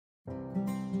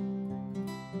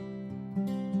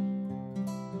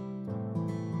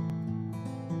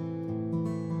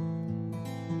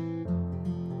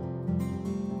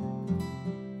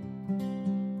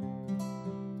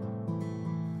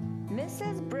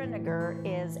Brinegar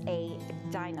is a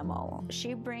dynamo.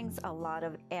 She brings a lot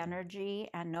of energy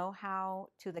and know-how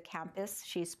to the campus.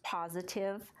 She's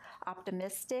positive,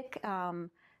 optimistic.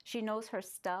 She knows her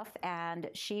stuff and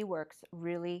she works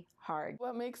really hard.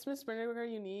 What makes Miss Brinegar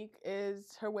unique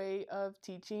is her way of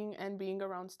teaching and being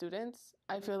around students.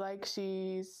 I feel like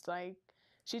she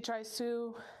tries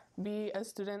to be a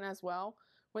student as well.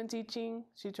 When teaching,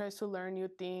 she tries to learn new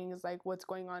things, like what's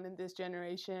going on in this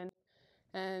generation.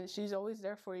 And she's always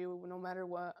there for you no matter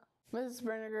what. Ms.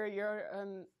 Brinegar, you're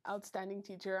an outstanding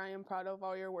teacher. I am proud of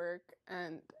all your work,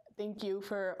 and thank you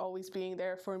for always being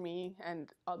there for me and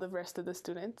all the rest of the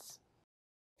students.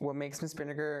 What makes Ms.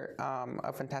 Brinegar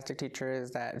a fantastic teacher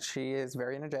is that she is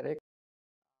very energetic.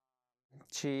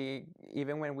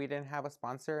 Even when we didn't have a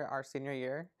sponsor our senior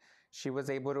year, she was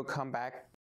able to come back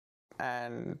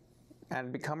and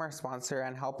become our sponsor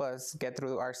and help us get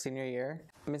through our senior year.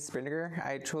 Ms. Brinegar,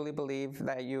 I truly believe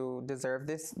that you deserve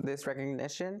this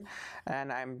recognition,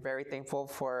 and I'm very thankful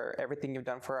for everything you've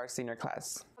done for our senior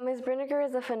class. Ms. Brinegar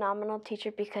is a phenomenal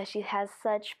teacher because she has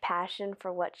such passion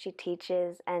for what she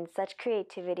teaches and such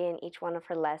creativity in each one of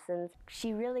her lessons.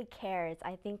 She really cares.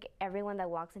 I think everyone that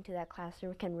walks into that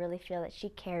classroom can really feel that she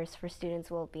cares for students'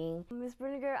 well-being. Ms.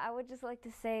 Brinegar, I would just like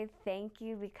to say thank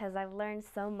you because I've learned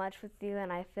so much with you,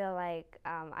 and I feel like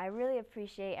I really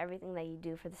appreciate everything that you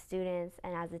do for the students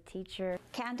and as a teacher.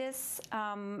 Candace,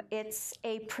 it's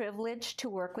a privilege to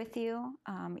work with you.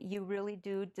 You really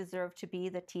do deserve to be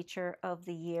the teacher of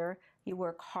the year. You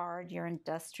work hard, you're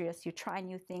industrious, you try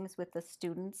new things with the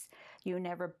students. You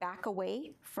never back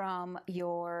away from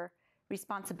your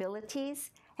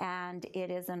responsibilities, and it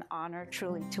is an honor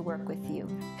truly to work with you.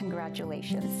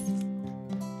 Congratulations.